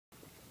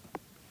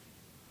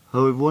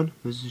Hello everyone,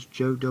 this is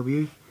Joe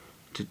W.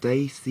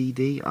 Today's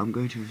CD I'm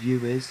going to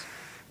review is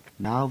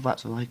Now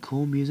That's What I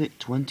Call Music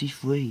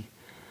 23.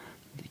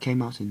 It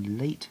came out in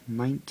late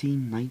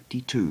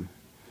 1992.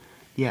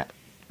 Yeah,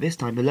 this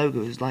time the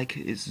logo is like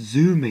it's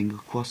zooming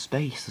across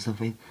space or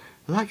something.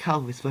 I like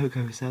how this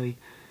logo is very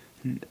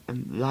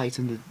light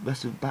and the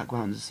rest of the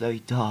background is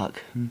very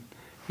dark.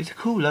 It's a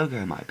cool logo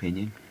in my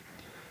opinion.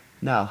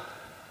 Now,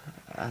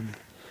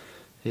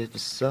 here's the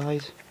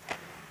side.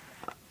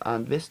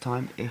 And this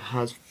time it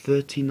has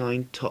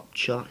 39 top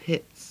chart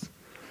hits.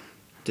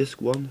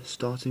 Disc 1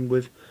 starting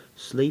with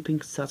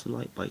Sleeping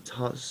Satellite by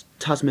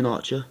Tasmin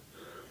Archer,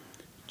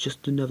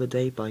 Just Another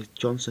Day by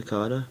John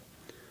Cicada,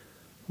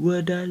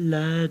 Would I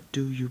Lie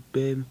to You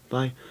Babe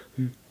by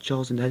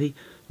Charles and Eddie,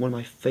 one of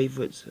my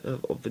favourites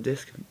of the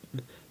disc,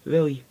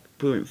 really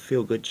brilliant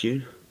feel good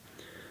tune.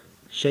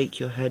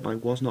 Shake Your Head by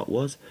Was Not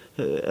Was,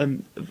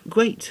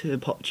 great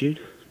pop tune.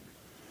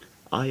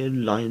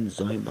 Iron Lion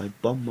Zion by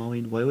Bob Marley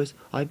and Wailers.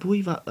 I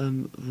believe that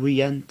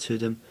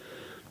re-entered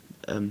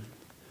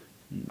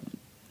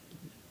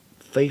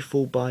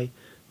Faithful by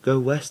Go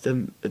West,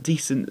 a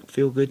decent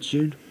feel-good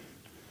tune.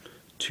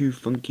 Too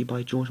Funky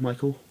by George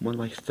Michael, one of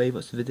my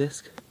favourites of the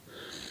disc.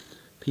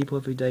 People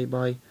Every Day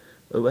by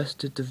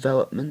Arrested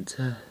Development,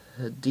 a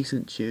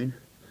decent tune.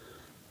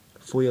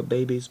 For Your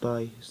Babies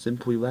by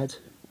Simply Red.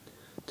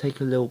 Take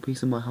a Little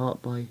Piece of My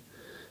Heart by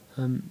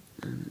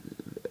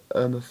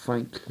Irma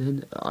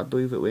Franklin, I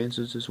believe it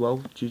re-enters as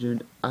well, due to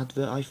an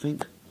advert I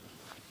think.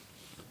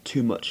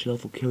 Too Much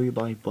Love Will Kill You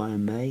by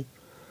Brian May.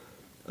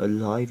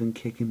 Alive and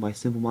Kicking by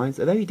Simple Minds,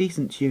 a very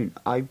decent tune.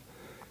 I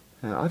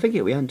think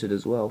it re-entered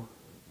as well.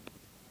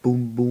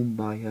 Boom Boom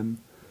by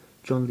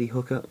John Lee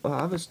Hooker.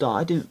 At the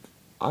start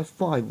I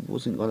thought I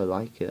wasn't gonna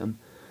like it,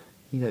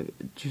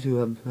 due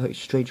to like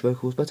strange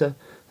vocals, but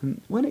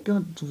when it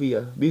got to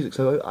the music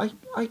solo,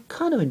 I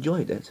kind of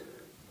enjoyed it.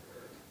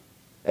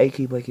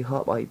 Achy Breaky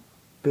Heart by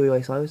Billy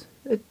Ray Cyrus,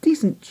 a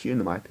decent tune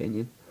in my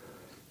opinion.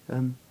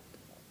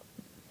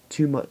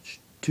 Too Much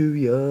Too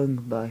Young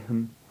by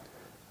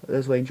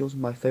Leslie Angels,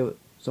 my favourite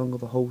song of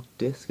the whole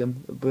disc, a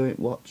brilliant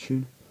rock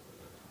tune.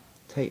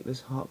 Take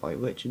This Heart by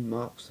Richard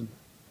Marx,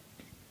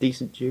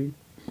 decent tune.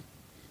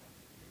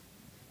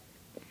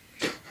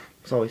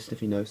 Sorry,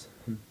 sniffy nose.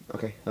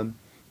 Okay,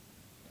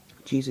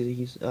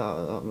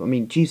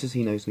 Jesus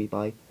He Knows Me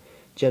by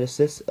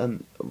Genesis,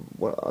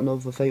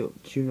 another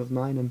favourite tune of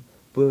mine,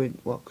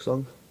 brilliant rock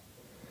song.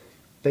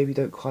 Baby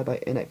Don't Cry by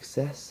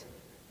INXS,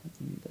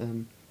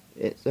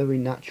 It's Very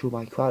Natural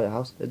by Crowded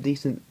House, a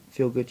decent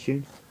feel-good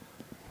tune.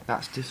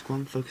 That's disc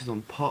 1, focused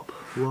on pop,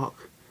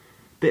 rock,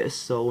 bit of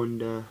soul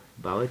and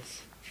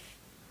ballads.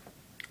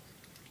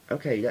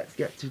 Okay, let's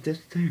get to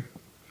disc 2.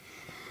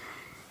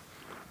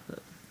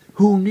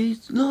 Who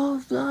Needs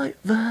Love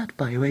Like That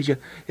by Erasure.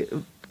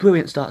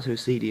 Brilliant start to a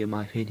CD in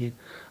my opinion.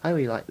 I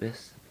really like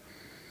this.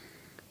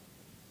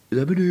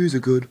 Lemonades Are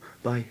Good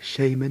by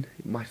Shaman,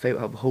 my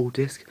favourite of the whole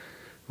disc,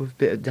 with a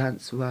bit of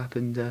dance, rap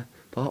and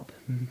pop.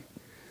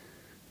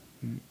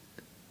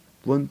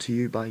 Run To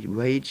You by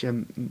Rage,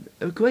 a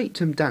great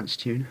dance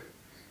tune.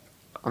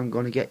 I'm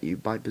Gonna Get You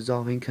by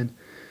Bizarre Inc. and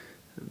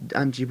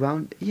Angie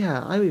Brown.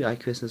 Yeah, I really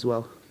like this as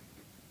well.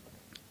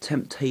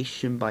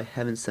 Temptation by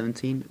Heaven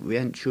 17,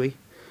 re-entry.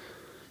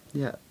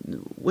 Yeah,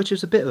 which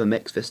is a bit of a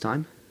mix this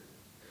time.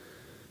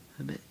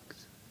 A mix.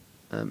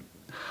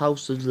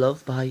 House of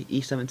Love by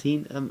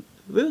E17,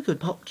 really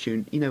good pop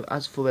tune.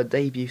 As for a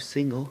debut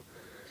single,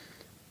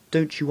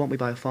 Don't You Want Me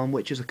by Farm,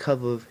 which is a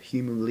cover of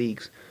Human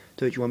League's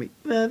Don't You Want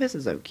Me. This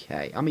is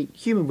okay. I mean,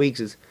 Human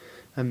League's is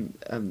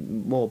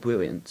more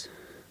brilliant.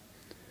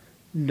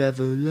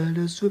 Never Let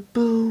Us Slip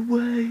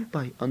Away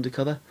by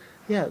Undercover.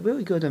 Yeah,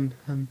 really good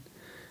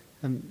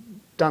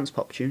dance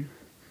pop tune.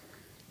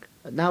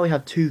 Now we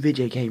have two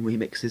video game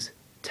remixes.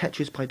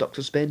 Tetris by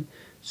Dr. Spin,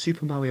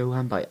 Super Mario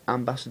Land by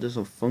Ambassadors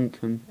of Funk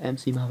and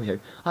MC Mario.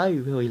 I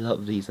really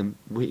love these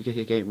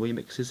video game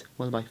remixes,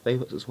 one of my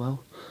favourites as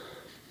well.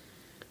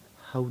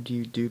 How Do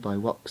You Do by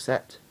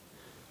Roxette.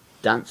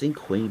 Dancing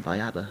Queen by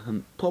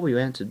ABBA, probably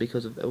entered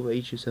because of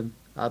Outrageous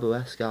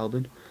ABBA-esque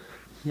album.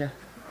 Yeah,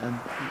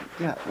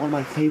 one of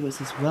my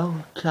favourites as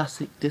well,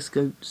 classic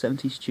disco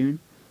 70s tune.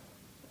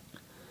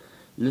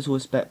 Little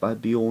Respect by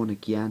Bjorn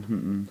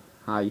again.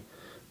 I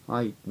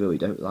really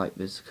don't like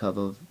this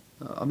cover.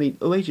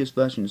 Outrageous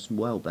version is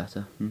well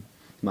better, in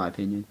my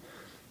opinion.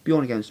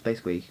 Bjorn again is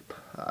basically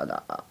an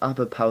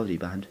ABBA parody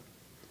band.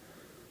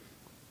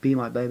 Be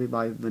My Baby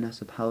by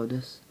Vanessa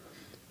Paradis.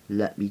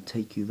 Let Me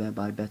Take You There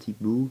by Betty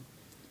Boo.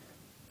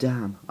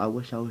 Damn, I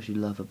Wish I Was Your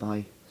Lover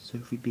by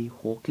Sophie B.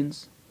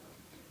 Hawkins.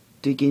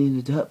 Digging in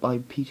the Dirt by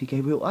Peter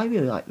Gabriel. I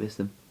really like this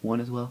one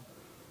as well.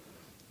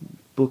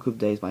 Book of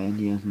Days by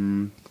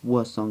Enya.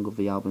 Worst song of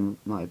the album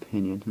in my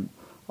opinion.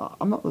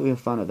 I'm not really a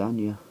fan of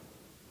Enya.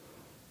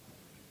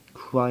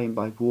 Crying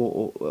by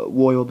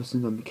Roy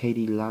Orbison and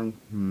K.D.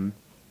 Lang.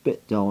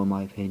 Bit dull in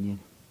my opinion.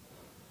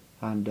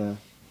 And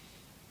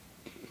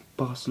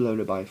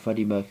Barcelona by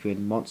Freddie Mercury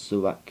and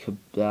Montserrat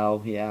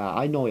Cabell. Yeah,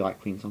 I know you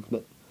like Queen songs,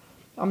 but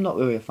I'm not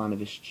really a fan of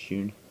this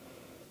tune,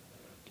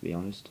 to be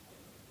honest.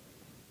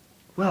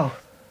 Well,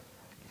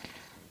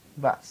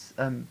 that's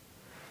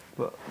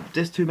but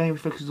disc 2 mainly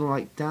focuses on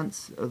like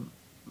dance,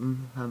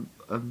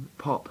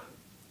 pop,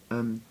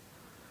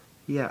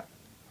 yeah,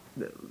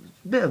 a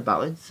bit of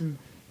ballads and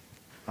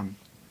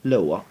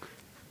low rock.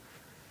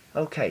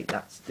 Okay,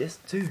 that's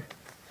disc 2.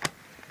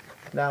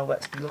 Now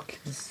let's look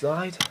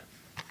inside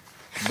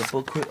the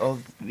booklet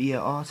of the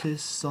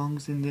artists,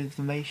 songs and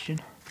information.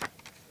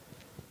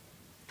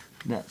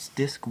 That's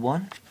disc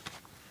 1.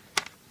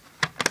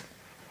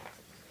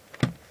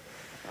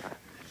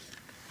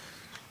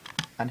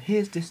 And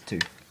here's disc 2.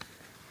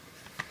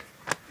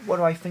 What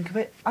do I think of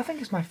it? I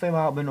think it's my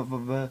favourite album of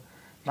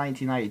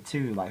 1992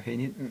 in my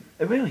opinion.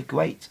 A really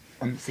great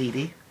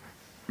CD.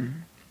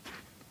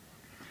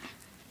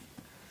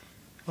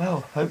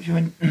 Well, hope you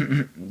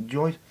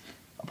enjoyed.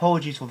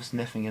 Apologies for the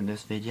sniffing in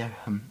this video.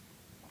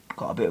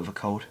 Got a bit of a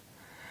cold.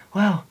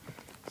 Well,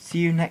 see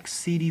you next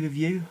CD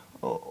review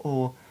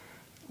or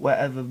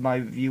wherever my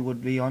review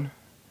would be on.